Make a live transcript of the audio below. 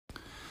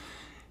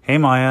Hey,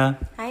 Maya.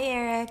 Hi,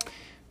 Eric.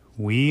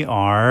 We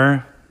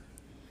are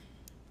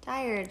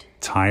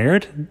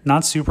Tired.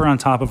 Not super on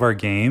top of our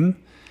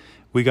game.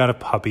 We got a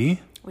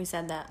puppy. We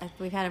said that.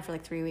 We've had him for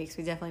like 3 weeks.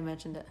 We definitely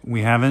mentioned it.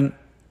 We haven't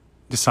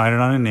decided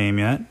on a name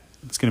yet.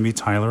 It's going to be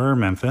Tyler or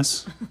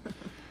Memphis.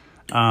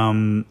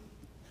 Oh,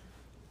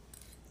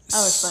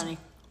 it's funny.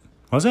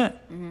 Was it?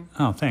 Mm-hmm.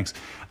 Oh, thanks.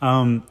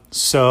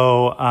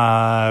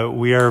 So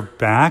we are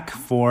back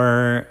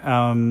for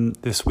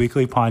this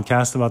weekly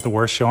podcast about the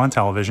worst show on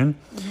television.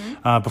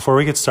 Mm-hmm. Before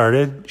we get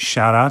started,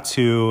 shout out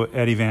to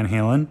Eddie Van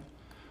Halen,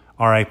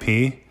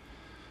 R.I.P.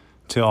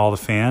 to all the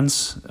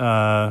fans.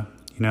 Hell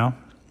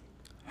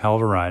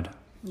of a ride.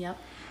 Yep.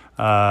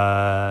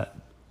 I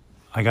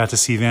got to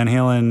see Van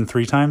Halen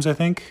 3 times, I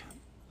think.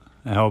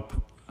 I hope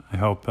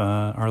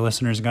our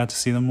listeners got to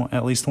see them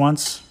at least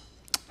once.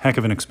 Heck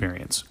of an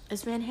experience.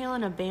 Is Van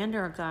Halen a band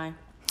or a guy?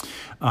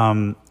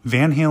 Van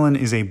Halen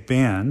is a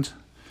band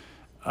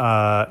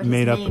But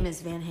made his up. name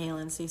is Van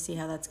Halen, so you see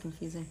how that's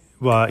confusing.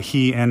 Well,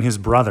 he and his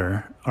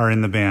brother are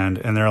in the band,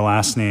 and their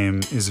last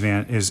name is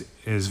Van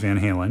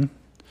Halen.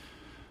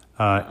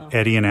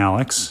 Eddie and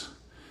Alex.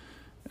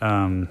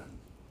 I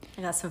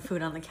got some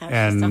food on the couch.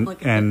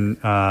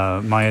 And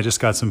Maya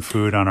just got some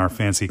food on our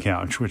fancy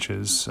couch, which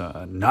is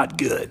not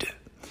good.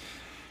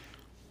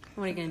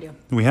 What are you going to do?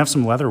 We have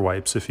some leather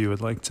wipes if you would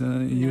like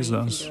to use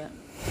those. Can do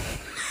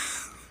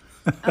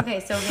it. Okay,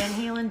 so Van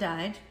Halen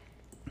died.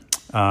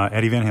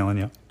 Eddie Van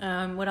Halen,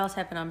 yeah. What else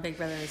happened on Big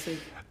Brother this week?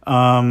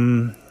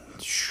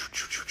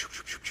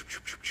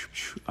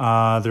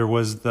 There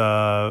was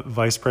the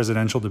vice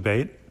presidential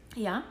debate.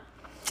 Yeah.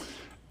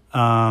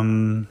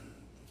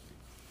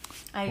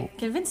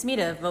 Convinced me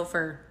to vote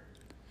for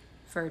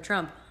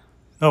Trump.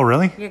 Oh,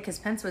 really? Yeah, because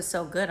Pence was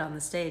so good on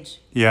the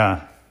stage.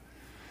 Yeah.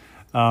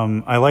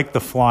 I like the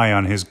fly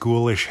on his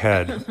ghoulish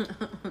head.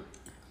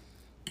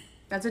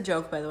 That's a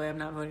joke, by the way. I'm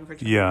not voting for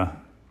Trump. Yeah.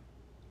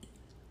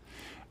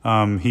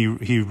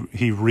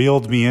 He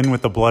reeled me in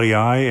with the bloody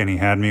eye, and he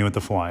had me with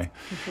the fly.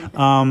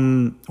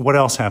 What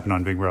else happened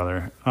on Big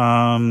Brother?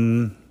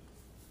 Can't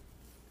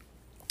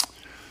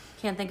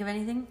think of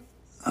anything?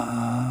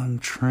 I'm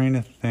trying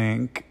to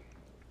think.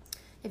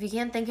 If you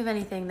can't think of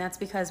anything, that's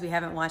because we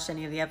haven't watched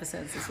any of the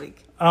episodes this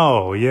week.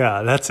 Oh,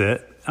 yeah, that's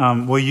it.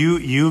 Well,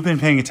 you've been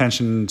paying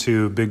attention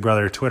to Big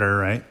Brother Twitter,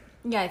 right?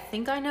 Yeah, I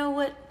think I know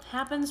what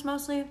happens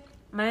mostly.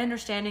 My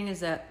understanding is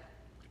that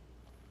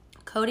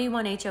Cody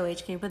won HOH.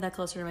 Can you put that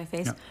closer to my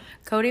face? Yeah.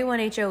 Cody won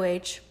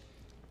HOH.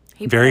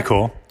 Very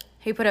cool.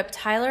 He put up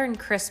Tyler and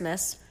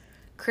Christmas.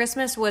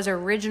 Christmas was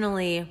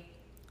originally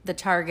the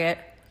target,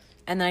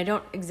 and then I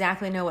don't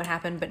exactly know what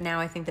happened, but now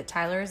I think that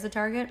Tyler is the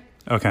target.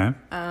 Okay.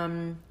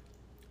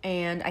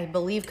 And I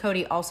believe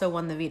Cody also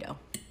won the veto.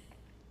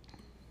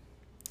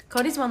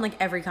 Cody's won like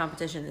every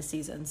competition this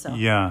season, so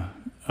yeah.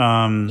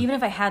 Even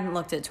if I hadn't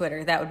looked at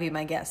Twitter, that would be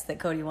my guess that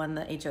Cody won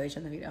the HOH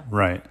and the veto.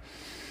 Right.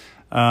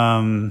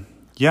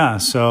 Yeah.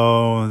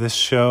 So this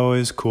show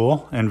is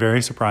cool and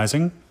very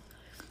surprising.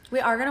 We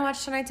are going to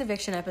watch tonight's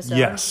eviction episode.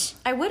 Yes.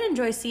 I would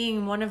enjoy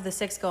seeing one of the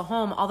 6 go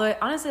home. Although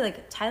honestly,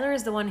 like Tyler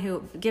is the one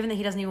who, given that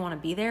he doesn't even want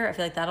to be there, I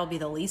feel like that'll be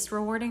the least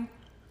rewarding.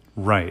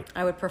 Right.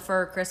 I would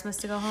prefer Christmas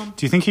to go home.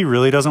 Do you think he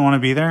really doesn't want to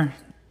be there?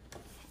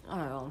 I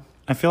don't know.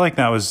 I feel like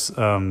that was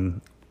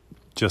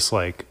just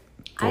like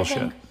bullshit. I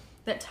think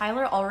that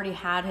Tyler already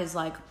had his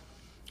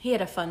he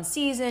had a fun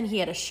season. He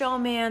had a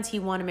showmance. He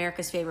won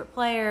America's Favorite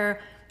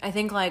Player. I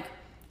think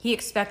he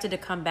expected to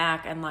come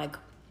back and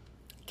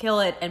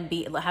kill it and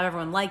have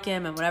everyone like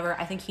him and whatever.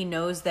 I think he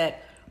knows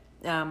that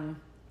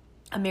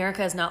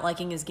America is not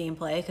liking his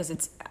gameplay because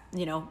it's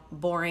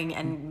boring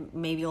and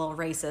maybe a little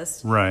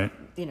racist. Right.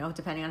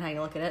 Depending on how you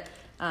look at it.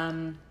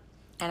 And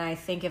I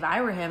think if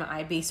I were him,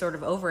 I'd be sort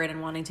of over it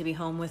and wanting to be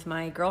home with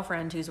my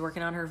girlfriend who's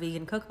working on her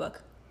vegan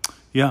cookbook.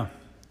 Yeah.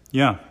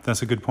 Yeah,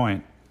 that's a good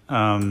point.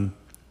 I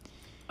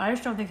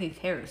just don't think he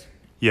cares.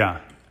 Yeah,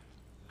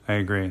 I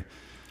agree.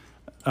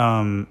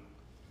 And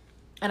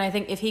I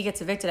think if he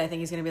gets evicted, I think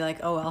he's going to be like,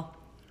 oh, well,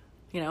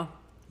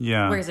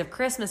 Yeah. Whereas if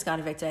Christmas got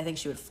evicted, I think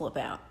she would flip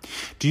out.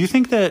 Do you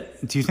think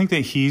that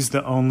he's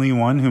the only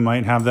one who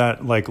might have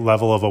that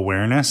level of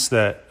awareness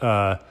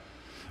that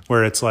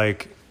where it's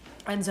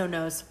Enzo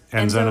knows.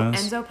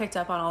 Enzo picked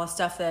up on all the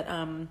stuff that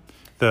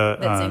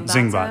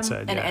Zingbot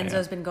said. And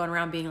Enzo's been going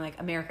around being like,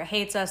 America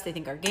hates us. They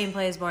think our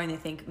gameplay is boring. They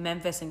think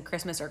Memphis and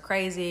Christmas are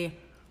crazy.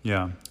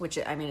 Yeah. Which,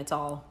 I mean, it's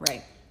all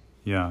right.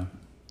 Yeah.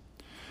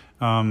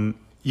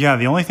 Yeah,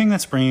 the only thing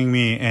that's bringing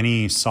me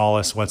any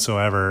solace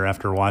whatsoever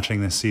after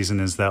watching this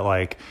season is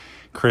that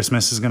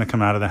Christmas is going to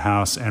come out of the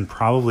house and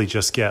probably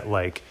just get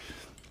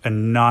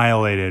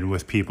annihilated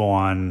with people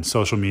on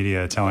social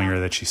media telling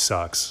her that she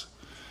sucks.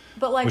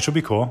 But which would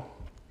be cool.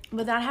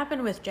 But that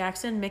happened with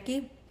Jackson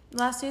Mickey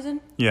last season.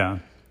 Yeah.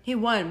 He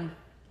won.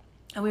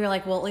 And we were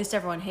like, well, at least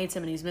everyone hates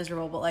him and he's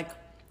miserable. But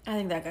I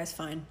think that guy's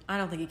fine. I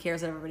don't think he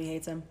cares that everybody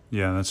hates him.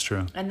 Yeah, that's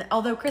true. And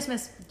although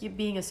Christmas,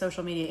 being a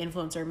social media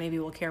influencer, maybe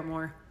will care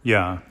more.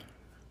 Yeah.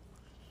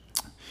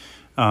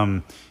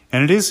 And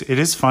it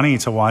is funny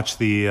to watch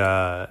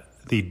the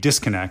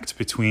disconnect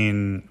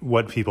between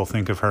what people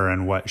think of her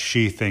and what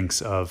she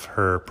thinks of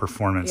her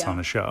performance on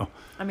the show.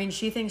 I mean,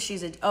 she thinks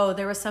she's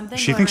there was something.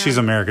 She thinks she's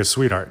America's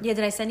sweetheart. Yeah,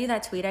 did I send you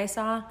that tweet I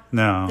saw?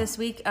 No. This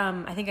week?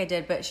 I think I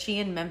did, but she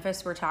and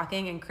Memphis were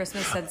talking and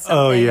Christmas said something.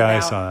 Oh, yeah, I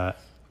saw that.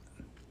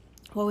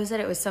 What was it?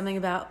 It was something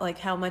about like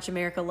how much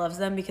America loves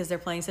them because they're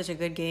playing such a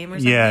good game or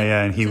something.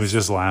 Yeah, and he was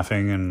just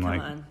laughing and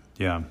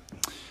yeah.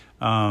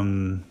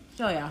 Oh,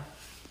 yeah.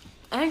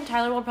 I think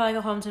Tyler will probably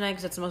go home tonight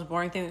because it's the most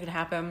boring thing that could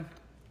happen.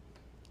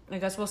 I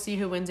guess we'll see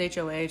who wins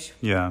HOH.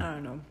 Yeah. I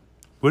don't know.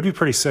 Would be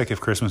pretty sick if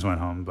Christmas went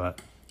home,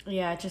 but...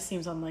 Yeah, it just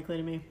seems unlikely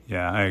to me.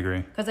 Yeah, I agree.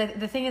 Because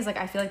the thing is, like,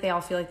 I feel like they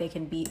all feel like they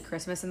can beat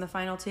Christmas in the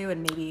final two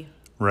and maybe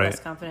less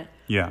confident.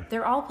 Yeah.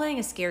 They're all playing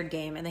a scared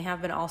game, and they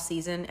have been all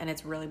season, and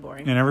it's really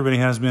boring. And everybody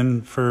has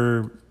been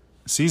for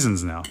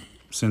seasons now.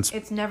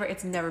 It's never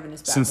been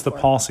as bad since before.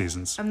 the Paul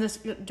seasons.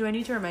 Do I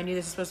need to remind you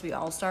this is supposed to be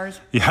All-Stars?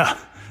 Yeah,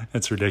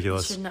 it's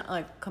ridiculous. Should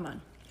not, come on.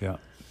 Yeah.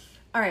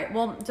 All right,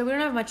 well, so we don't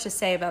have much to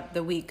say about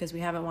the week because we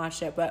haven't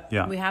watched it, but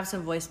yeah. we have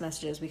some voice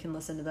messages. We can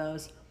listen to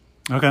those.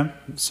 Okay,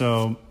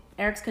 so...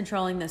 Eric's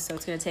controlling this, so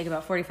it's going to take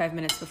about 45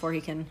 minutes before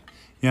he can...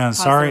 Yeah,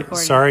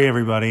 sorry,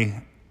 everybody.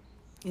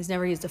 He's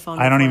never used a phone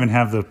I don't even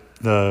have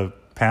the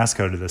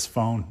passcode to this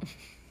phone.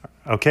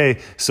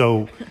 Okay,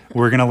 so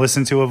we're going to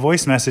listen to a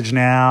voice message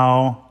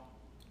now.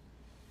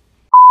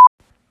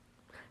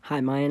 Hi,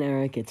 Maya and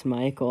Eric, it's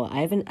Michael.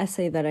 I have an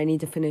essay that I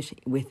need to finish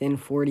within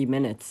 40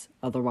 minutes,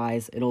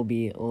 otherwise it'll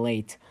be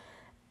late.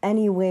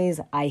 Anyways,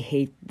 I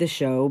hate the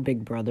show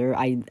Big Brother.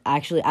 I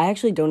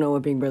actually don't know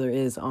what Big Brother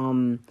is.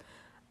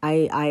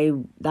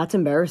 That's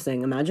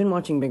embarrassing. Imagine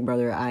watching Big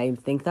Brother. I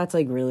think that's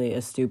like really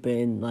a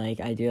stupid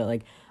idea.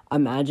 Like,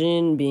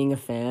 imagine being a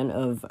fan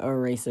of a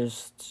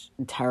racist,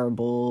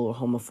 terrible,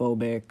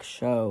 homophobic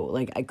show.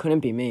 Like, it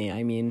couldn't be me.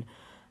 I mean,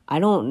 I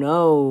don't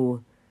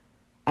know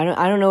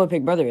what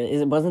Big Brother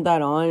is. Wasn't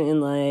that on in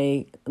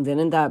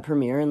didn't that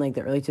premiere in the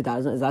early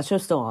 2000s? Is that show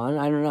still on?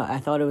 I don't know. I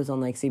thought it was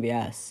on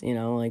CBS,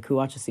 who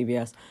watches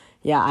CBS?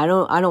 Yeah, I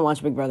don't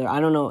watch Big Brother. I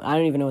don't know. I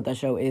don't even know what that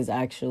show is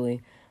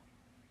actually.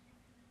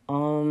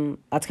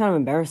 That's kind of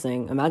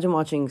embarrassing. Imagine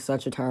watching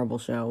such a terrible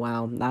show.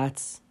 Wow,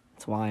 that's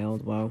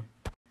wild. Whoa.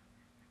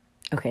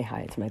 Okay, hi,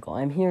 it's Michael.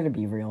 I'm here to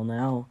be real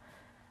now.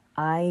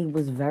 I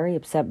was very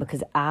upset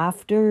because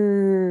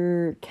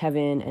after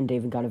Kevin and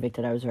David got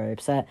evicted, I was very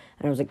upset.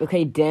 And I was like,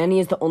 okay, Danny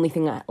is the only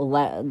thing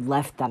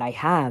left that I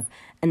have.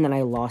 And then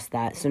I lost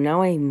that. So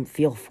now I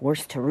feel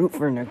forced to root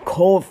for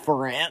Nicole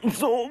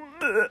Franzel.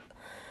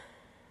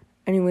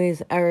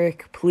 Anyways,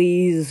 Eric,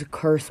 please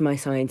curse my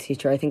science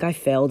teacher. I think I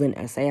failed an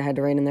essay I had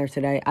to write in there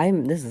today.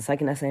 This is the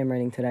second essay I'm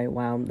writing today.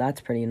 Wow,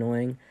 that's pretty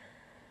annoying.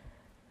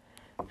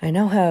 I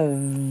now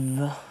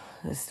have...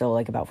 It's still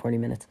about 40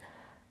 minutes.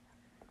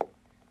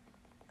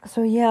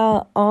 So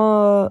yeah,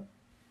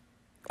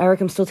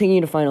 Eric, I'm still taking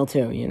you to Final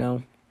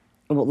 2,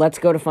 Well, let's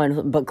go to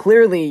Final... But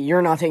clearly,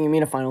 you're not taking me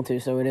to Final 2,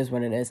 so it is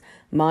what it is.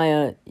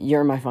 Maya,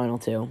 you're my Final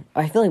 2.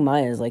 I feel like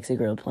Maya is,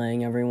 secretly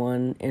playing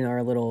everyone in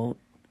our little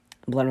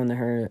blood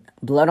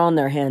on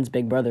their hands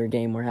Big Brother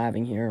game we're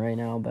having here right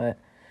now. But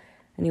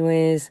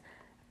anyways,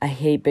 I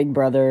hate Big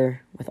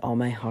Brother with all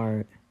my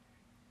heart.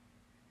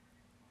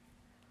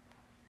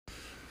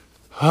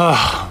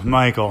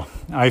 Michael,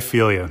 I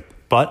feel you,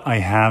 but I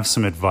have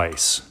some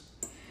advice.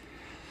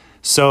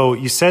 So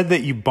you said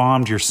that you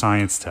bombed your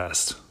science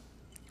test.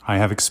 I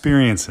have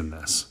experience in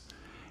this.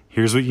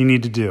 Here's what you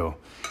need to do.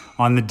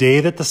 On the day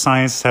that the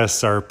science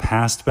tests are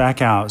passed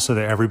back out so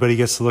that everybody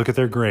gets to look at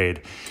their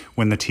grade,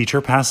 when the teacher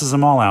passes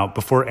them all out,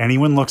 before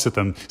anyone looks at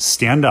them,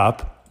 stand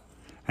up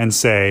and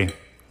say,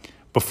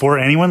 before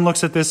anyone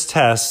looks at this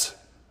test,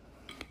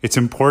 it's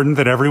important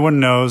that everyone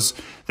knows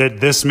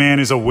that this man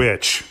is a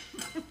witch.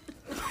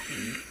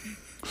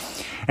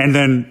 And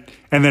then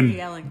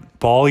yelling.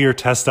 Ball your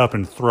test up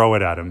and throw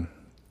it at him.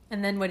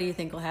 And then what do you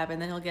think will happen?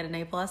 Then he'll get an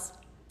A+?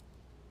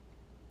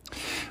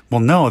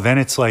 Well, no, then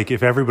it's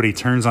if everybody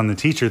turns on the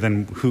teacher,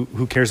 then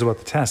who cares about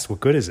the test? What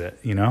good is it,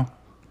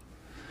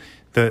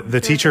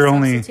 The teacher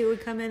only... substitute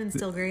would come in and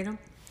still grade him?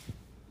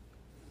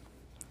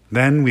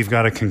 Then we've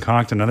got to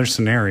concoct another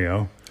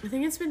scenario. I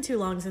think it's been too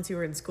long since you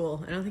were in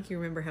school. I don't think you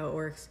remember how it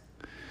works.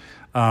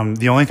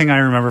 The only thing I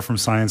remember from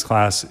science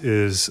class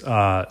is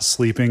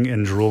sleeping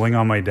and drooling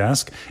on my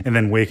desk and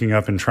then waking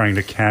up and trying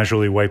to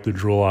casually wipe the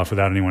drool off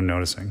without anyone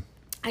noticing.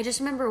 I just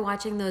remember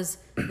watching those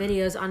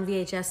videos on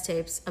VHS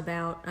tapes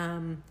about,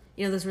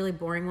 those really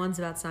boring ones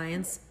about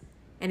science.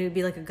 And it would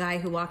be a guy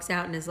who walks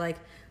out and is like,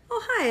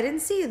 oh, hi, I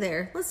didn't see you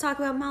there. Let's talk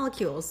about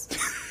molecules.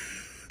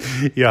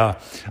 Yeah.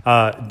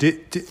 Do you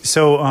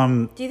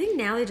think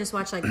now they just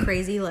watch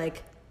crazy,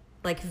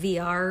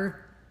 VR?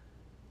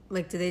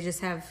 Do they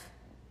just have...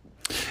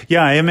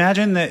 Yeah, I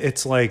imagine that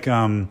it's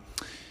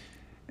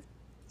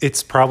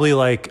it's probably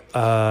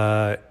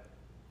when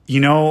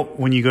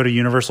you go to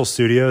Universal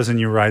Studios and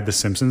you ride the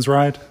Simpsons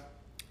ride?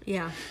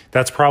 Yeah.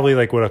 That's probably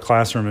like what a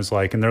classroom is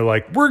like. And they're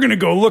like, we're going to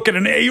go look at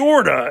an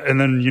aorta. And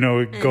then,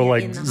 go you're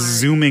like in the heart.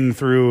 zooming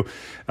through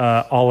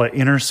all of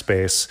inner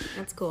space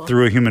That's cool.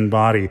 through a human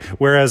body.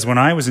 Whereas when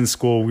I was in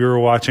school, we were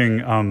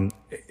watching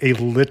a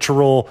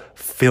literal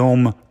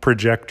film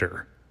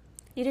projector.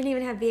 You didn't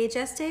even have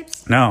VHS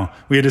tapes? No,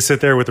 we had to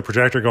sit there with the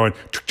projector going.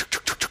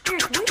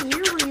 Eric, what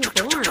year were you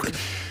born?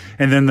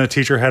 And then the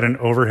teacher had an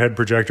overhead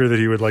projector that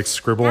he would like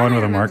scribble on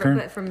with a marker.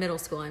 But from middle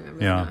school, I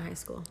remember, Yeah. not high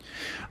school.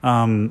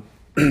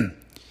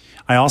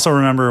 I also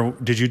remember,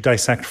 did you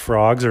dissect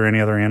frogs or any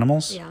other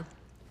animals? Yeah.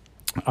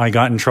 I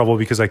got in trouble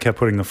because I kept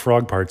putting the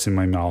frog parts in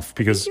my mouth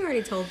because You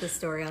already told this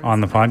story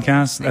on the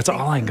podcast. That's think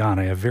all I so. got.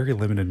 I have very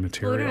limited Well, we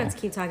material. don't have to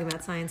keep talking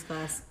about science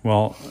class.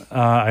 Well,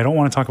 I don't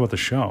want to talk about the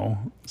show.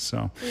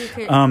 So, You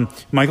could-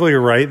 Michael, you're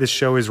right. This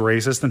show is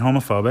racist and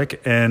homophobic.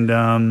 And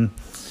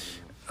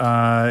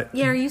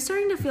Yeah, are you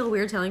starting to feel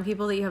weird telling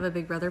people that you have a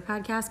Big Brother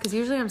podcast? Because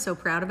usually I'm so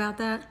proud about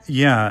that.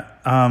 yeah.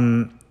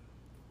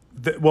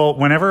 Well,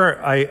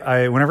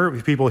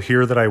 whenever people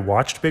hear that I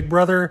watched Big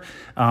Brother,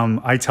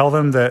 I tell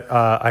them that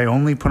I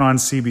only put on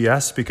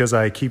CBS because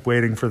I keep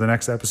waiting for the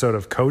next episode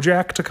of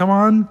Kojak to come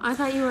on. I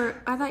thought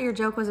your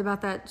joke was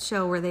about that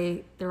show where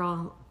they're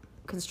all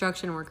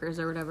construction workers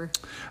or whatever.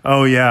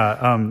 Oh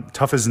yeah,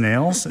 Tough as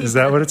Nails. Is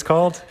that what it's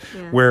called?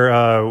 Yeah.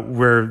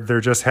 Where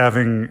they're just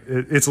having.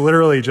 It's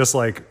literally just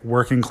like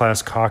working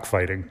class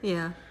cockfighting.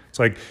 Yeah. It's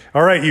like,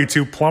 all right, you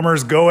two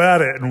plumbers, go at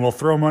it, and we'll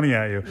throw money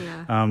at you.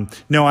 Yeah.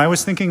 No, I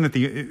was thinking that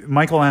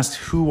Michael asked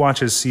who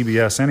watches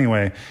CBS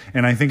anyway,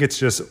 and I think it's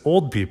just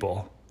old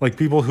people, like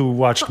people who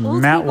watched But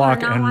old Matlock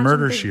people are not and watching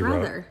Murder Big She Wrote.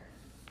 Brother.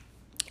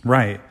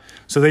 Right.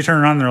 So they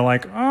turn around and they're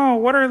like, oh,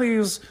 what are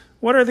these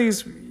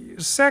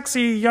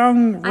sexy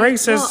young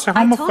racist I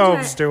told you,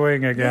 homophobes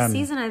doing This again?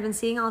 season, I've been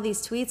seeing all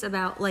these tweets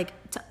about like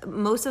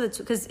most of the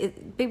because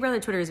Big Brother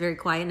Twitter is very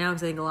quiet now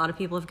because I think a lot of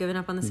people have given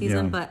up on the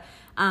season. Yeah.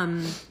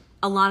 But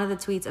a lot of the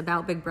tweets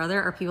about Big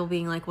Brother are people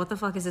being like, "What the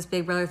fuck is this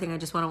Big Brother thing? I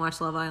just want to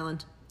watch Love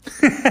Island."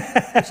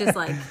 Which is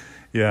like,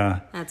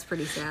 Yeah. that's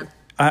pretty sad.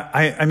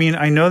 I mean,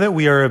 I know that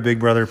we are a Big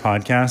Brother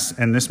podcast,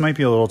 and this might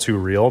be a little too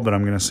real, but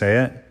I'm going to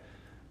say it.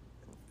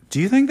 Do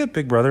you think that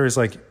Big Brother is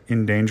like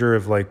in danger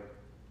of like,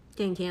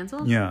 Getting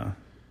canceled? yeah?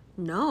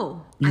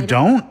 No, You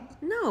don't?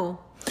 No.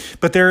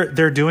 But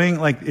they're doing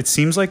like, it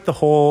seems like the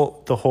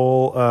whole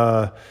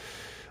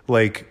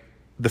like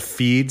the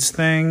feeds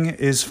thing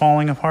is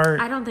falling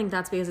apart. I don't think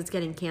that's because it's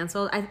getting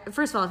canceled.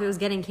 First of all, if it was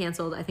getting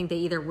canceled, I think they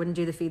either wouldn't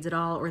do the feeds at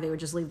all or they would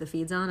just leave the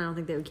feeds on. I don't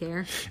think they would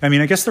care. I mean,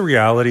 I guess the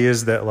reality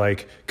is that,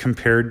 like,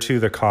 compared to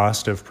the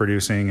cost of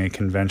producing a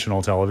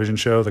conventional television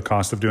show, the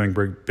cost of doing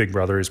Big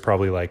Brother is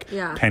probably like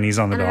pennies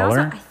on the And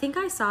dollar. I think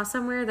I saw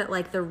somewhere that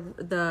like the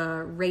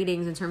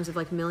ratings in terms of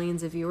like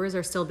millions of viewers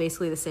are still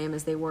basically the same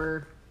as they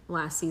were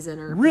last season.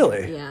 Or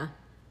Really? Yeah.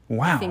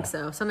 Wow. I think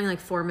so. Something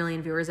like 4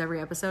 million viewers every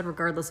episode,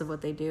 regardless of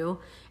what they do.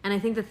 And I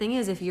think the thing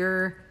is, if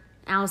you're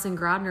Alison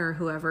Grodner or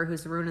whoever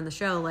who's ruining the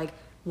show, like,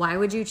 why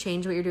would you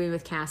change what you're doing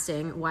with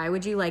casting? Why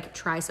would you like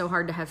try so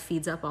hard to have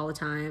feeds up all the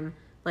time?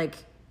 Like,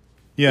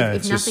 Yeah,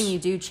 if it's nothing just, you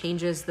do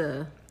changes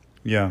the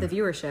yeah.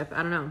 viewership, I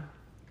don't know.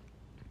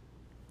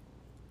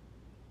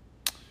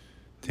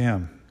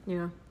 Damn.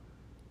 Yeah.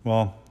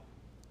 Well,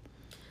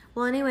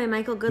 Well, anyway,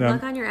 Michael, good Yeah.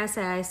 luck on your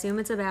essay. I assume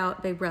it's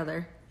about Big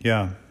Brother.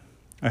 yeah.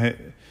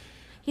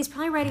 He's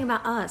probably writing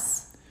about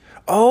us.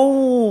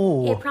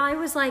 Oh. It probably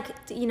was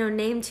like,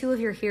 name 2 of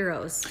your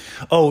heroes.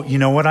 Oh, you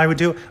know what I would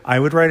do? I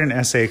would write an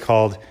essay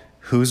called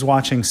 "Who's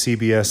Watching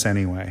CBS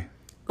Anyway?"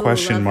 Ooh,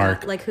 Question love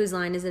mark. that. Like, whose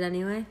line is it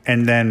anyway?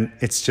 And then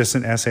it's just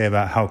an essay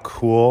about how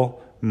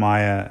cool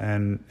Maya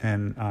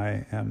and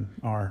I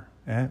are.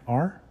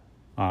 Are?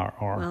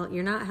 Well,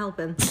 you're not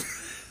helping.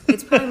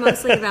 It's probably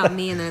mostly about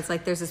me, and then it's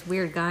like there's this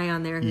weird guy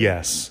on there who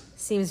Yes.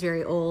 seems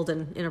very old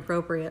and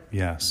inappropriate,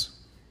 Yes.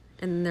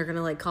 and they're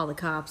gonna like call the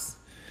cops.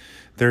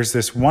 There's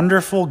this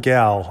wonderful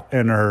gal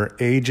and her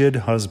aged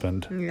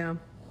husband. Yeah,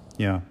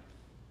 Yeah.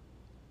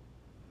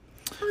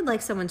 I would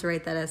like someone to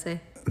write that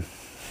essay.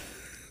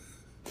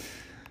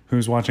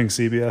 Who's watching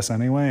CBS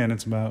anyway? And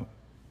it's about.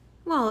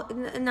 Well,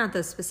 not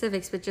the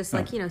specifics, but just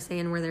like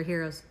saying we're their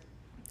heroes.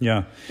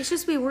 Yeah. It's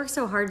just we work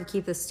so hard to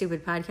keep this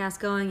stupid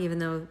podcast going, even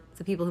though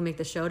the people who make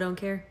the show don't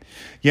care.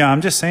 Yeah, I'm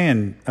just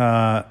saying,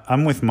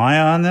 I'm with Maya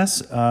on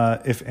this.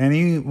 If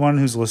anyone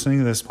who's listening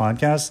to this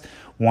podcast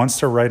wants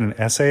to write an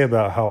essay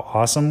about how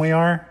awesome we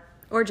are,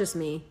 Or just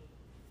me.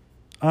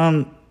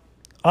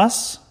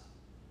 us.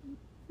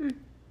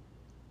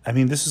 I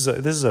mean, this is a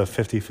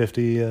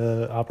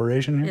 50-50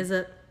 operation here. Is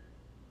it?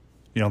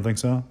 You don't think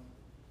so?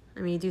 I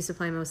mean, you do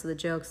supply most of the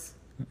jokes.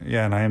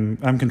 Yeah, and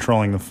I'm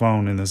controlling the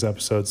phone in this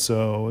episode,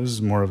 so this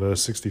is more of a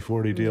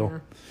 60-40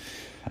 deal.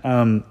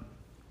 Yeah.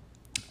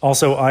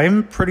 Also,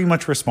 I'm pretty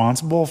much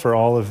responsible for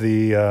all of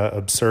the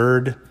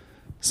absurd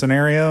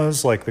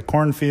scenarios, like the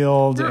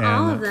cornfield. Not and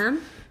all of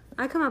them.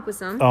 I come up with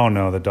some. Oh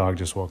no, the dog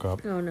just woke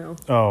up. Oh no.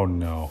 Oh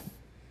no.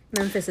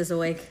 Memphis is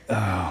awake.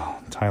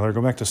 Tyler,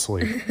 go back to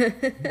sleep.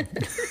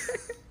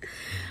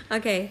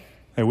 Okay.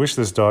 I wish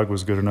this dog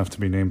was good enough to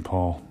be named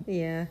Paul.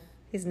 Yeah.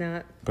 He's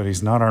not. But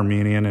he's not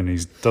Armenian, and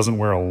he doesn't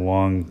wear a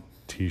long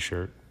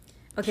T-shirt.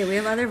 Okay, we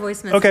have other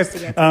voice messages to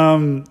get to.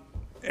 Okay.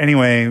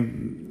 Anyway,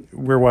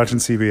 we're watching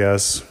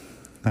CBS.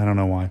 I don't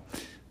know why.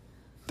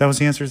 That was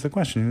the answer to the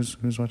question.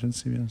 Who's watching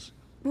CBS?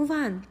 Move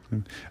on.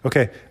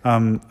 Okay.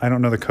 I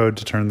don't know the code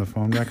to turn the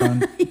phone back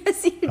on.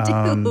 Yes, you do.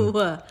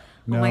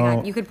 Oh my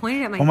God, you could point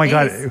it at my face. Oh my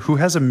God, who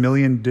has 1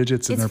 million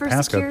digits in It's their for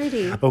passcode?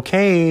 security.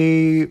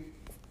 Okay.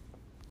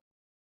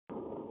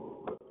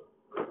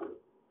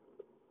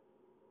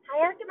 Hi,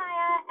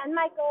 Arkamaya and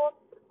Michael.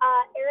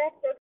 Eric,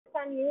 joke's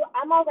on you.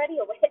 I'm already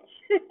a witch.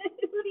 Who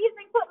do you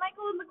think put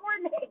Michael in the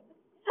coordinates?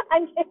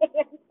 I'm kidding.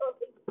 I'm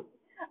totally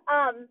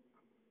kidding.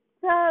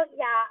 So,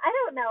 yeah, I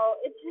don't know.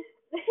 It's just,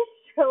 this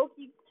show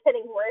keeps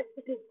getting worse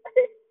and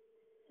worse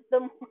the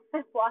more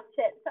I watch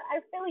it. So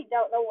I really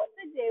don't know what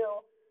to do.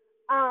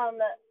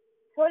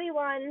 Cody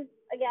won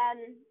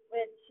again,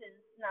 which is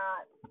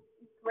not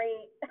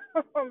great.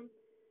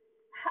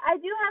 I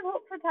do have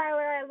hope for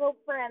Tyler. I have hope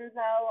for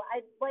Enzo.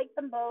 I like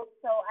them both,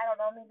 so I don't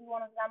know. Maybe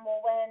one of them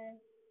will win.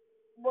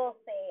 We'll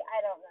see. I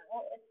don't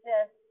know. It's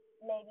just,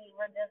 maybe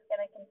we're just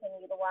going to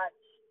continue to watch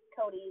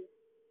Cody's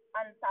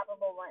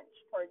unstoppable lunch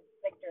towards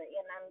victory,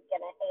 and I'm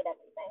going to hate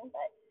everything,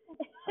 but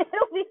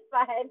it'll be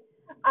fine.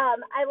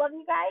 I love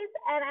you guys,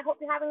 and I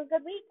hope you're having a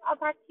good week. I'll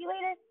talk to you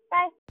later.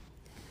 Bye.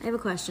 I have a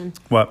question.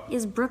 What?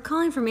 Is Brooke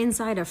calling from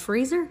inside a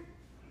freezer?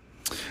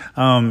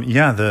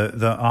 Yeah,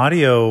 the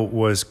audio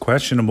was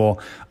questionable.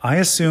 I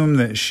assume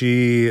that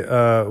she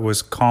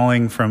was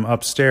calling from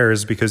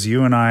upstairs because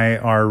you and I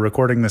are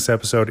recording this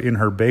episode in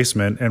her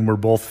basement, and we're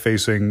both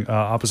facing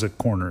opposite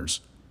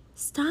corners.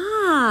 Stop.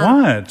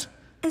 What?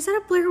 Is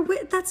that a Blair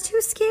Witch? That's too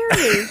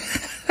scary.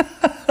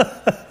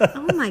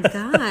 Oh my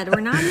God. We're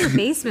not in your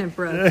basement,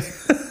 Brooke.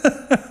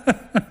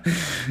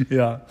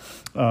 Yeah.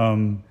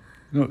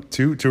 No,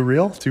 too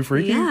real? Too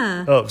freaky?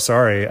 Yeah. Oh,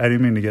 sorry. I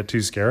didn't mean to get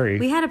too scary.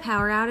 We had a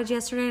power outage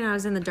yesterday, and I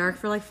was in the dark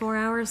for like 4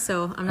 hours,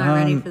 so I'm not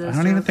ready for those I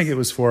don't even jokes. think it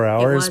was 4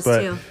 hours, was,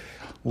 but too.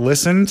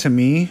 listen to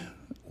me,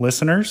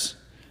 listeners.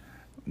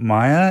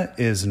 Maya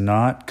is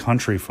not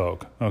country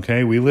folk,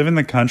 okay? We live in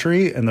the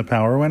country, and the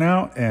power went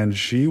out, and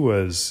she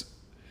was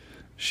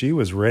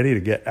ready to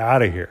get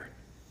out of here.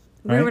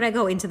 Where right? would I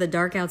go? Into the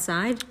dark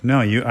outside? No,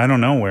 I don't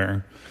know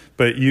where.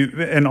 But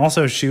and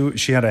also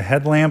she had a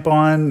headlamp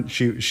on.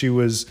 She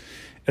was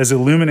as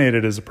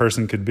illuminated as a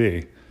person could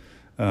be.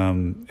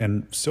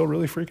 And still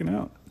really freaking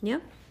out.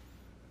 Yep.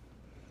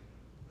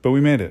 But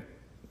we made it.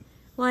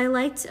 Well, I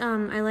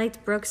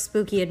liked Brooke's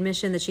spooky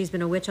admission that she's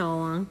been a witch all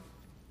along.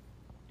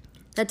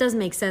 That does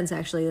make sense,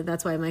 actually.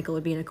 That's why Michael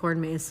would be in a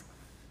corn maze.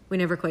 We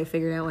never quite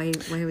figured out why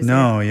he was there.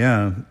 No,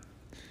 yeah.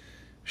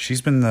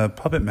 She's been the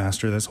puppet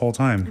master this whole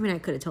time. I mean, I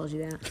could have told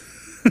you that.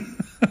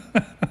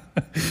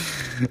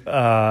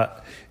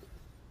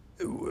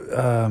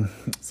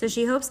 So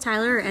she hopes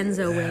Tyler or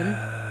Enzo win.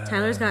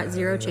 Tyler's got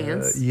 0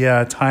 chance.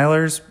 Yeah,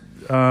 Tyler's,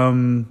 he's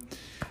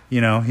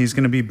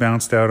going to be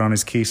bounced out on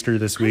his keister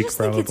this week, I just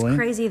probably. think it's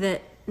crazy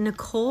that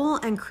Nicole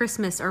and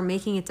Christmas are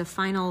making it to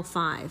Final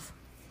 5.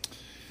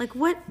 Like,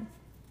 what?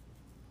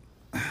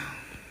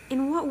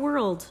 In what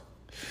world?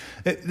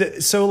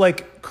 So,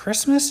 like,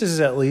 Christmas is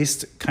at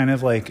least kind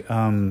of like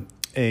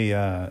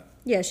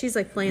Yeah, she's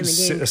like playing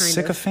the game, a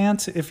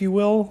sycophant, if you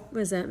will. What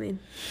does that mean?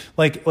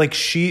 Like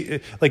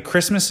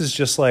Christmas is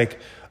just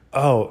like,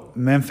 oh,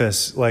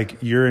 Memphis, like,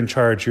 you're in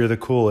charge, you're the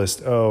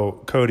coolest.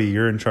 Oh, Cody,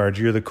 you're in charge,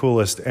 you're the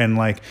coolest. And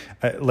like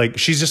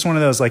she's just one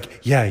of those,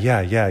 like, yeah,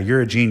 you're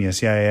a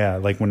genius, yeah.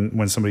 Like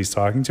when somebody's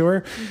talking to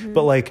her,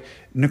 but like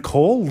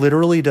Nicole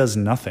literally does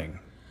nothing.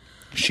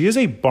 She is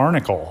a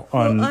barnacle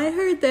on. Well, I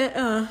heard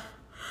that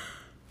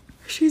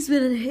she's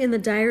been in the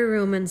diary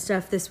room and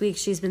stuff this week.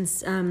 She's been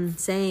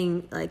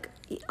saying, like,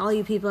 all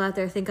you people out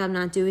there think I'm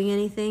not doing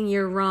anything.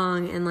 You're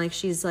wrong. And, like,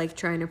 she's, like,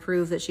 trying to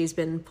prove that she's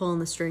been pulling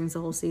the strings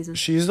the whole season.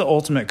 She's the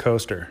ultimate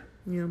coaster.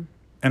 Yeah.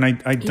 And I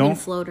You don't... mean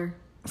floater.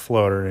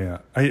 Floater, yeah.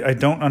 I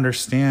don't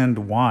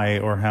understand why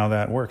or how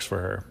that works for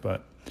her,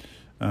 but...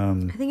 I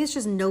think it's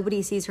just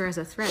nobody sees her as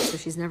a threat, so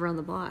she's never on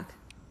the block.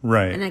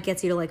 Right. And that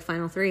gets you to, like,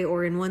 Final 3,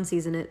 or in one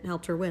season it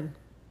helped her win.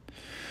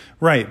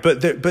 Right,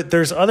 but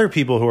there's other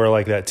people who are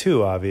like that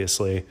too,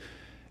 obviously.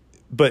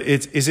 But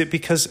is it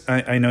because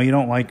I know you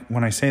don't like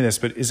when I say this,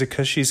 but is it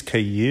because she's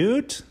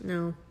cute?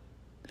 No.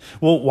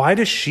 Well, why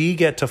does she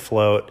get to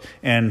float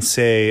and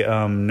say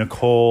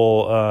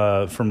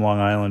Nicole from Long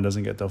Island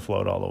doesn't get to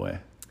float all the way?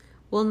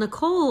 Well,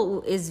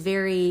 Nicole is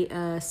very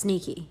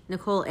sneaky.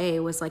 Nicole A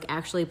was like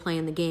actually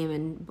playing the game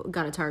and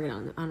got a target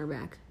on her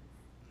back.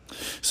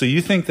 So you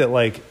think that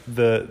like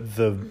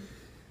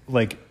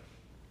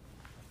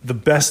the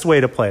best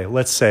way to play,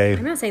 let's say.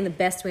 I'm not saying the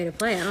best way to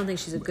play. I don't think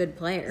she's a good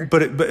player.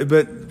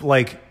 But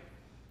like.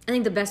 I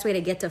think the best way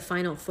to get to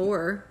Final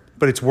 4.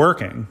 But it's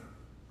working.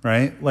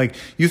 right? Like,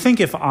 you think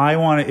if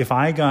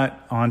I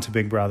got onto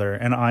Big Brother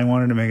and I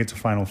wanted to make it to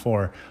Final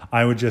Four,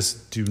 I would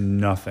just do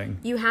nothing.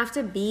 You have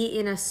to be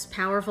in a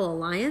powerful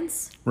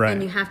alliance, Right.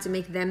 and you have to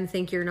make them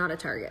think you're not a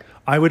target.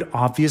 I would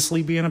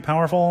obviously be in a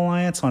powerful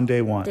alliance on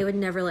day one. They would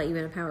never let you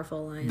in a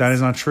powerful alliance. That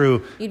is not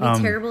true. You'd be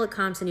terrible at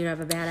comps and you'd have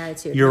a bad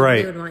attitude. You're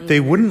Nobody right. would want you They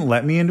in there. wouldn't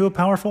let me into a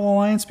powerful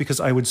alliance because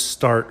I would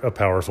start a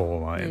powerful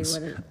alliance.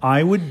 wouldn't.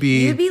 I would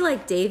be. You'd be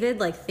like David,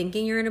 like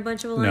thinking you're in a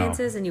bunch of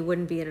alliances, and you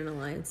wouldn't be in an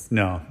alliance.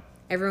 No.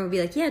 Everyone would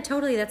be like, yeah,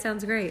 totally, that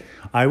sounds great.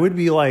 I would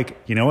be like,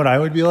 you know what I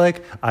would be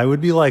like? I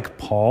would be like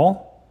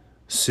Paul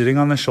sitting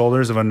on the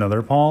shoulders of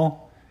another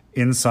Paul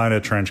inside a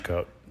trench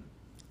coat.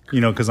 You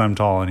know, because I'm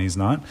tall and he's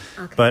not.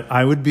 Okay. But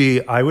I would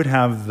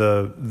have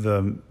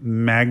the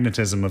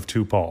magnetism of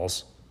two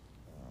Pauls.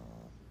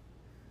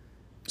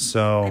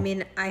 So I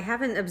mean, I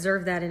haven't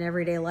observed that in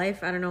everyday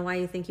life. I don't know why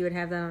you think you would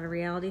have that on a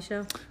reality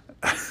show.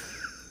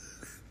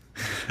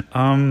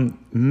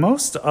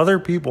 most other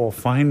people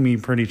find me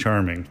pretty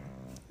charming.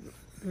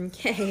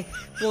 Okay.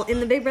 Well, in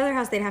the Big Brother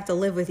house, they'd have to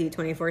live with you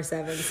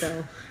 24/7,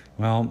 so...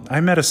 Well, I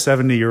met a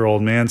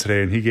 70-year-old man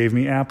today and he gave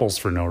me apples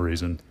for no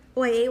reason.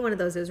 Oh, I ate one of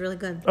those. It was really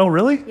good. Oh,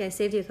 really? Yeah, I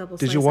saved you a couple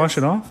Did slices. you wash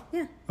it off?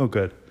 Yeah. Oh,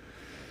 good.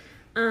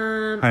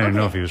 I didn't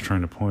know if he was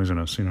trying to poison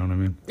us, you know what I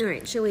mean? All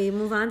right, should we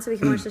move on so we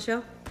can watch the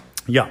show?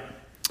 Yeah.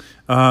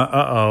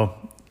 Uh-oh.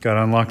 Got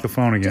to unlock the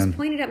phone again. Just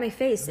point it at my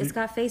face. It's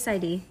got Face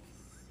ID.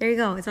 There you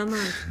go. It's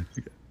unlocked.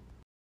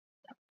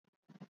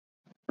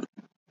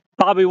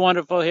 Bobby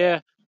Wonderful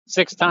here,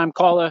 6-time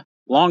caller,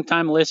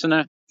 long-time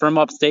listener from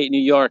upstate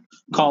New York,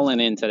 calling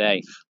in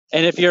today.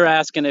 And if you're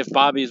asking if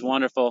Bobby's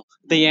wonderful,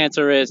 the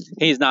answer is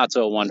he's not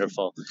so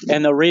wonderful.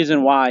 And the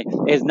reason why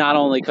is not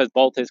only because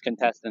both his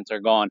contestants are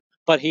gone,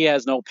 but he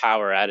has no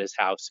power at his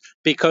house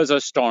because a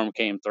storm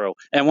came through.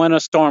 And when a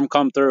storm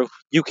come through,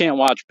 you can't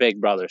watch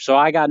Big Brother. So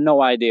I got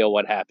no idea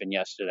what happened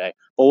yesterday.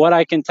 But what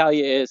I can tell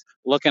you is,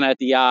 looking at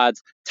the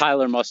odds,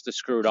 Tyler must have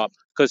screwed up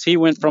because he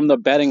went from the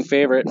betting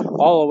favorite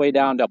all the way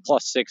down to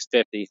plus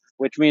 650,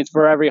 which means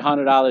for every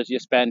 $100 you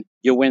spend,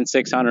 you win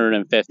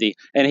 650.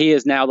 And he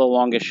is now the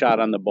longest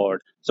shot on the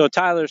board. So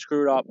Tyler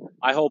screwed up.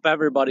 I hope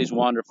everybody's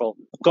wonderful.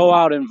 Go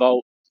out and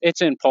vote.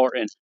 It's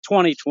important.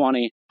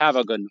 2020. Have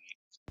a good night.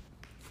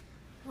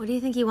 What do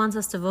you think he wants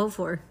us to vote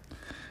for?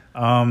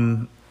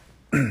 I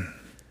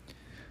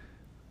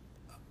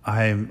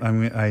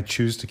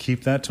choose to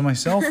keep that to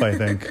myself, I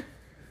think.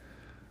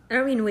 I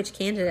don't mean which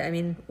candidate. I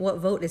mean, what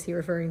vote is he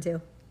referring to?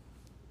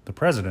 The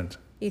president.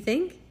 You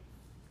think?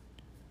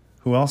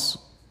 Who else?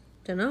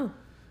 Don't know.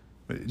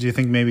 Do you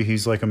think maybe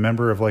he's like a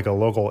member of like a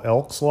local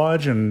Elks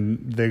Lodge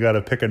and they got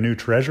to pick a new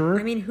treasurer?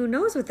 I mean, who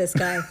knows with this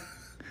guy?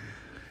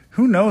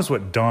 Who knows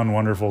what Don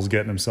Wonderful's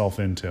getting himself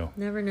into?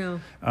 Never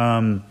know.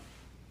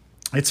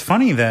 It's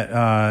funny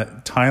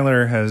that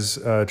Tyler has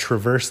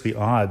traversed the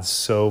odds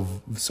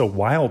so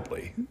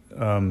wildly.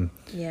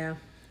 Yeah.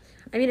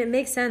 I mean, it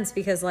makes sense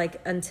because, like,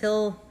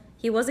 until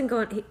he wasn't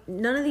going...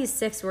 none of these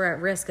 6 were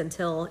at risk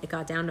until it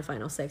got down to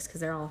Final 6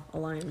 because they're all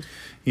aligned.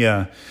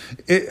 Yeah.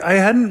 I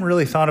hadn't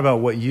really thought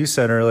about what you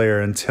said earlier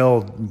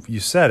until you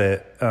said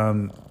it.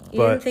 You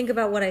didn't think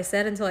about what I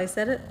said until I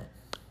said it?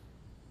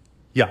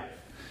 Yeah.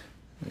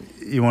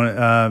 You want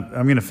to,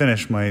 I'm going to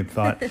finish my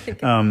thought.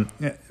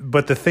 Okay.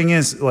 But the thing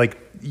is, like,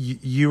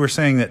 you were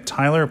saying that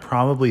Tyler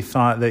probably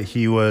thought that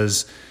he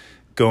was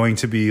going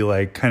to be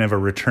like kind of a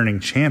returning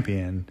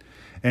champion.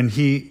 And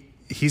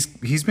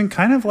he's been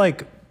kind of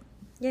like,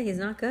 yeah, he's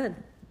not good.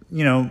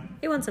 You know,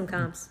 he won some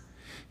comps.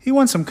 He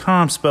won some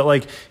comps, but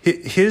like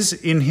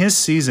in his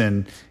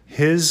season,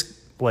 his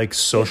like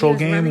social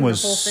game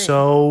was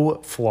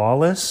so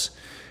flawless,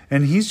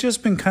 and he's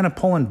just been kind of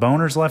pulling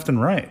boners left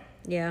and right.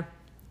 Yeah.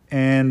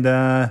 And,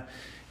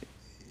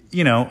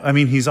 you know, I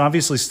mean, he's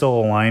obviously still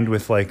aligned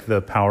with, like, the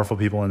powerful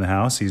people in the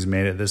house. He's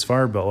made it this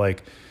far. But,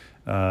 like,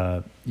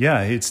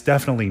 yeah, it's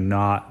definitely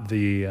not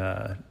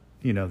the,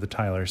 you know, the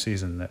Tyler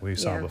season that we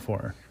saw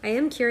before. I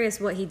am curious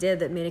what he did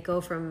that made it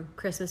go from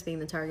Christmas being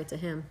the target to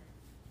him.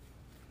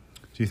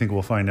 Do you think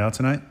we'll find out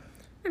tonight?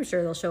 I'm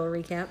sure they'll show a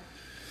recap.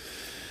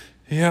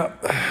 Yeah.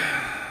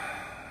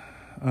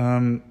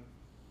 I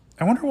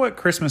wonder what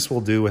Christmas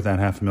will do with that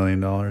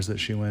 $500,000 that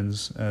she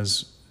wins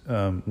as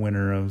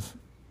winner of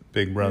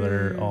Big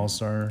Brother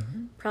All-Star.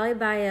 Probably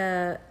buy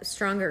a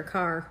stronger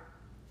car.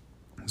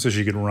 So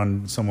she could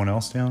run someone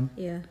else down?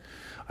 Yeah.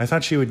 I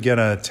thought she would get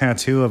a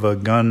tattoo of a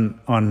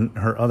gun on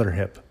her other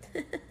hip.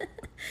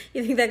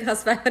 You think that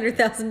costs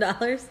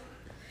 $500,000?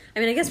 I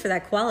mean, I guess for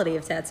that quality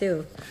of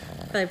tattoo,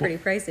 probably pretty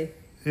pricey.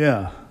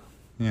 Yeah.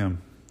 Yeah.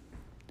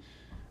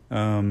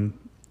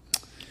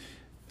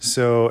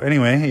 So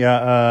anyway,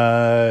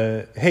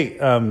 yeah. Hey,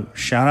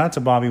 shout out to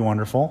Bobby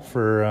Wonderful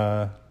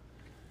for.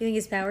 You think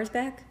his power's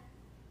back?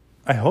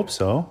 I hope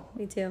so.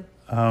 Me too.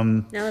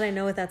 Now that I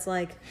know what that's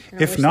like.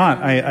 If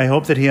not, I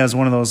hope that he has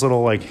one of those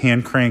little like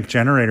hand crank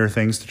generator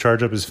things to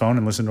charge up his phone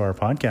and listen to our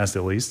podcast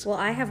at least. Well,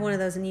 I have one of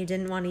those, and you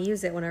didn't want to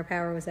use it when our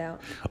power was out.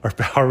 Our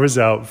power was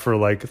out for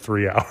like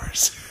 3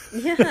 hours.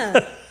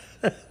 Yeah.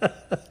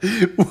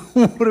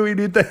 What do we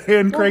need the hand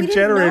Well, we crank didn't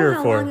generator know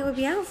how for? long it would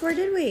be out for,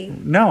 did we?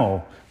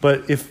 No,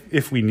 but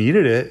if we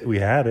needed it, we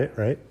had it,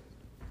 right?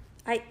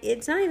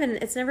 It's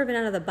never been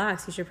out of the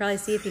box. You should probably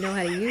see if you know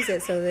how to use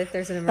it so that if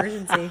there's an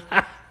emergency.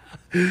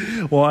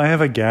 Well, I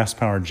have a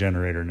gas-powered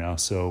generator now,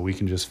 so we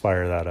can just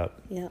fire that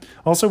up. Yeah.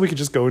 Also, we could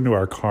just go into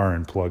our car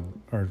and plug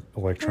our Are we going to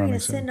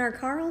electronics sit in. in our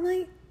car all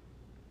night?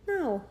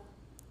 No.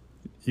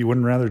 You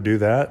wouldn't rather do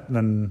that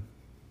than...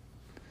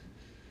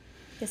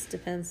 Guess it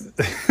depends.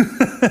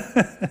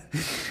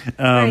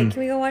 All right, can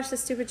we go watch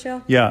this stupid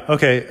show? Yeah,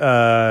 okay.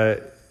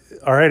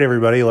 All right,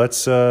 everybody,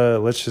 let's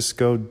just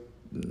go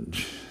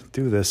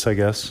do this, I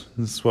guess.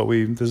 This is what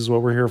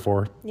we're here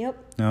for. Yep.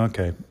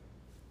 Okay.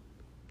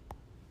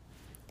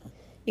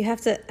 You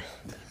have to...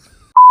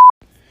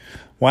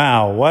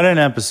 Wow, what an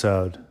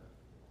episode.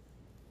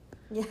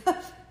 Yeah.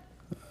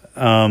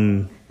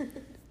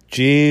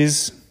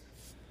 Geez.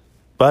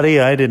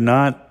 Buddy, I did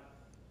not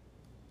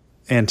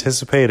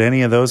anticipate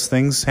any of those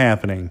things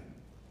happening.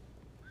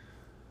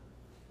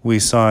 We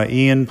saw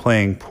Ian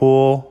playing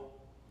pool.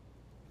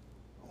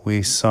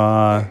 We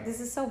saw... This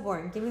is so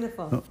boring. Give me the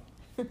phone.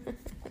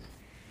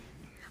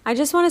 I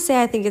just want to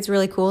say I think it's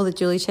really cool that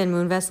Julie Chen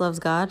Moonves loves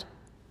God.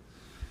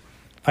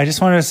 I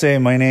just wanted to say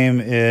my name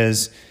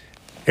is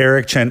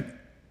Eric Chen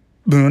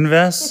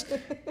Moonves,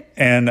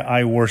 and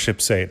I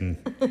worship Satan.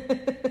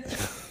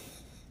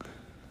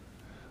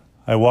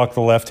 I walk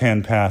the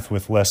left-hand path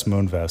with Les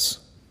Moonves.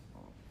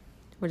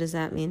 What does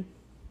that mean?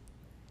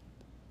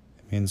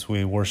 It means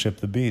we worship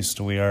the beast.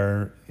 We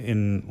are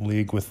in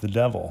league with the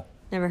devil.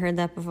 Never heard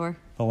that before.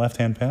 The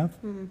left-hand path?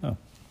 Oh.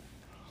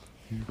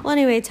 Well,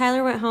 anyway,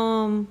 Tyler went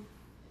home.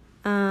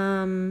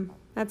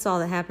 That's all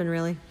that happened,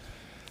 really.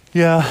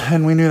 Yeah,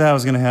 and we knew that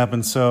was going to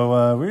happen,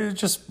 so we were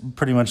just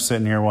pretty much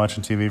sitting here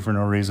watching TV for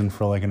no reason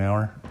for like an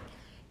hour.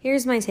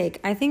 Here's my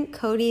take. I think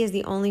Cody is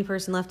the only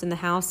person left in the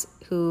house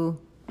who,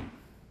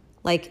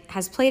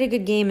 has played a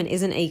good game and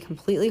isn't a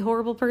completely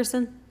horrible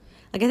person.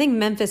 I think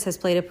Memphis has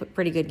played a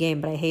pretty good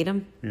game, but I hate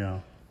him. Yeah.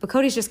 But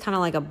Cody's just kind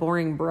of like a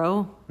boring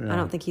bro. Yeah. I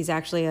don't think he's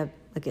actually an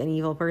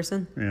evil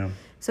person. Yeah.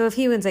 So if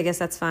he wins, I guess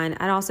that's fine.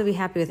 I'd also be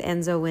happy with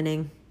Enzo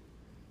winning.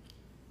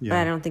 Yeah. But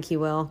I don't think he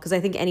will, because I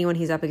think anyone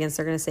he's up against,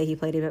 they're going to say he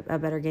played a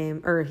better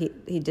game, or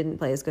he didn't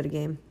play as good a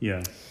game.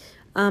 Yeah.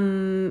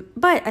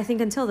 But I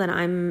think until then,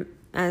 I'm,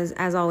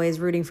 as always,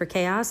 rooting for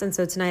chaos. And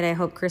so tonight I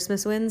hope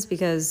Christmas wins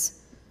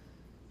because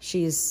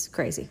she's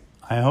crazy.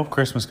 I hope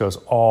Christmas goes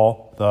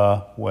all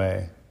the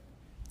way.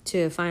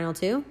 To final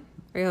two?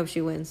 Or you hope she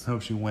wins? I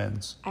hope she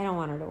wins. I don't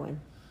want her to win.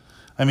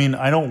 I mean,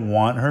 I don't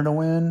want her to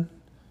win,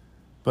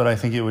 but I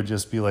think it would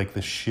just be like the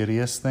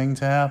shittiest thing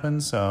to happen.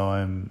 So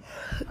I'm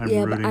Yeah,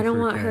 rooting but I don't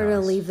for want her to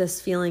chaos. leave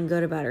this feeling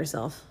good about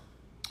herself.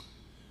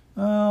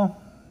 Oh,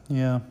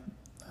 yeah.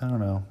 I don't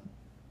know.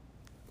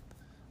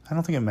 I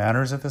don't think it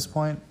matters at this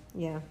point.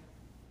 Yeah.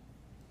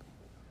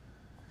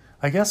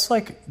 I guess,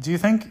 do you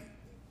think...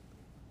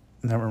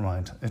 Never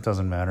mind. It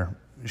doesn't matter.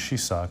 She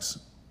sucks.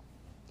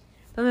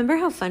 But remember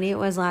how funny it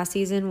was last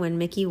season when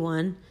Mickey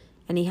won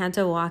and he had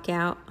to walk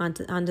out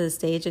onto the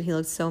stage and he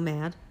looked so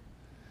mad?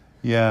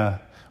 Yeah.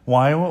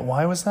 Why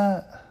was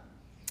that?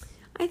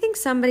 I think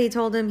somebody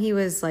told him he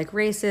was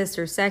racist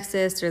or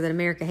sexist or that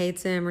America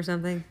hates him or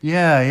something.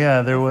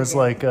 Yeah. There was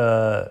I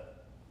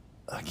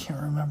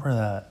can't remember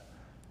that.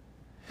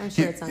 I'm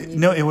sure it's on YouTube.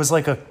 No, it was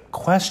a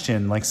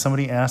question.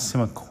 Somebody asked him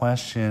a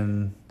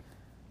question.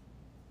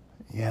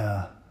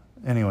 Yeah.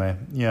 Anyway,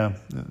 yeah.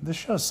 This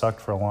show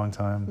sucked for a long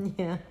time.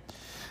 Yeah.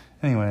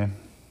 Anyway.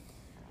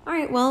 All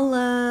right,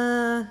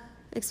 well,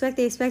 expect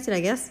the expected,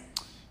 I guess.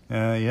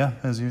 Yeah,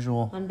 as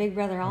usual. On Big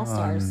Brother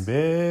All-Stars. On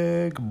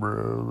Big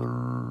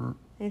Brother.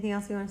 Anything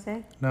else you want to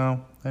say?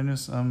 No, I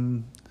just,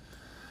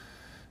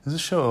 is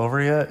this show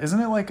over yet? Isn't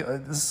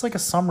it this is a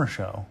summer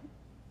show?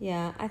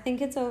 Yeah, I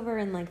think it's over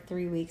in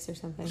 3 weeks or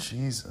something.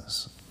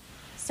 Jesus.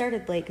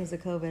 Started late because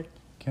of COVID.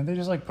 Can't they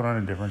just put on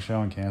a different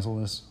show and cancel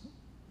this?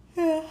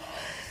 Yeah.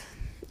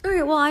 All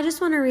right, well, I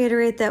just want to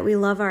reiterate that we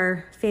love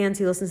our fans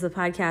who listen to the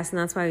podcast, and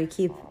that's why we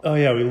keep... Oh,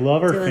 yeah, we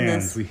love our doing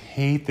fans. this. We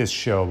hate this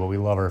show, but we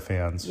love our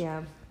fans.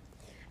 Yeah.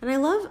 And I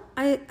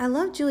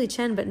love Julie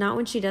Chen, but not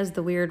when she does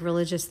the weird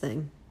religious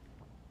thing.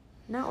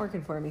 Not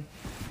working for me.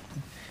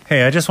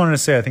 Hey, I just wanted to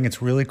say I think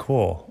it's really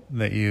cool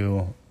that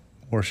you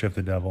worship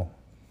the devil.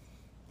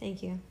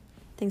 Thank you.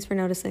 Thanks for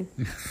noticing.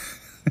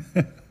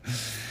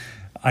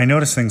 I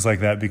notice things like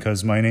that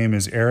because my name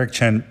is Eric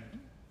Chen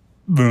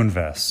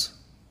Moonves.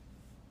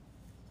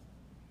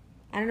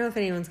 I don't know if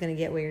anyone's going to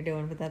get what you're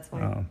doing, but that's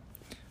fine.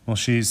 Well,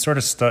 she sort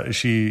of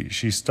she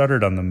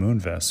stuttered on the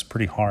Moonves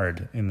pretty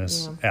hard in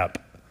this app,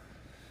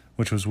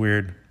 which was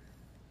weird.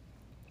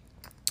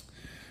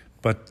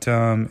 But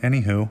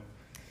anywho.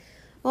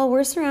 Well,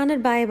 we're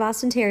surrounded by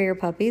Boston Terrier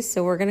puppies,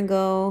 so we're going to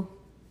go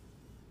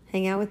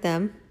hang out with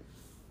them.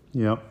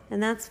 Yep.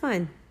 And that's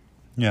fine.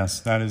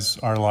 Yes, that is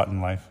our lot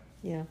in life.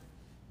 Yeah.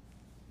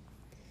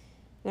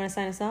 You want to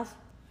sign us off?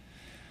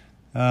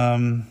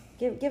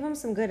 Give them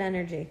some good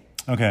energy.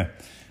 Okay.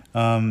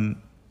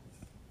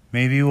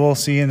 Maybe we'll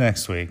see you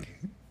next week.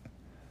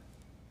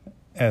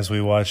 as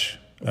we watch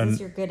Is this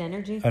your good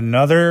energy?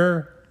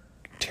 another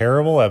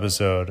terrible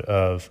episode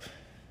of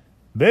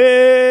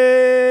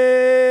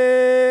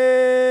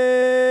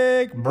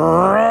Big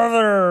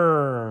Brother.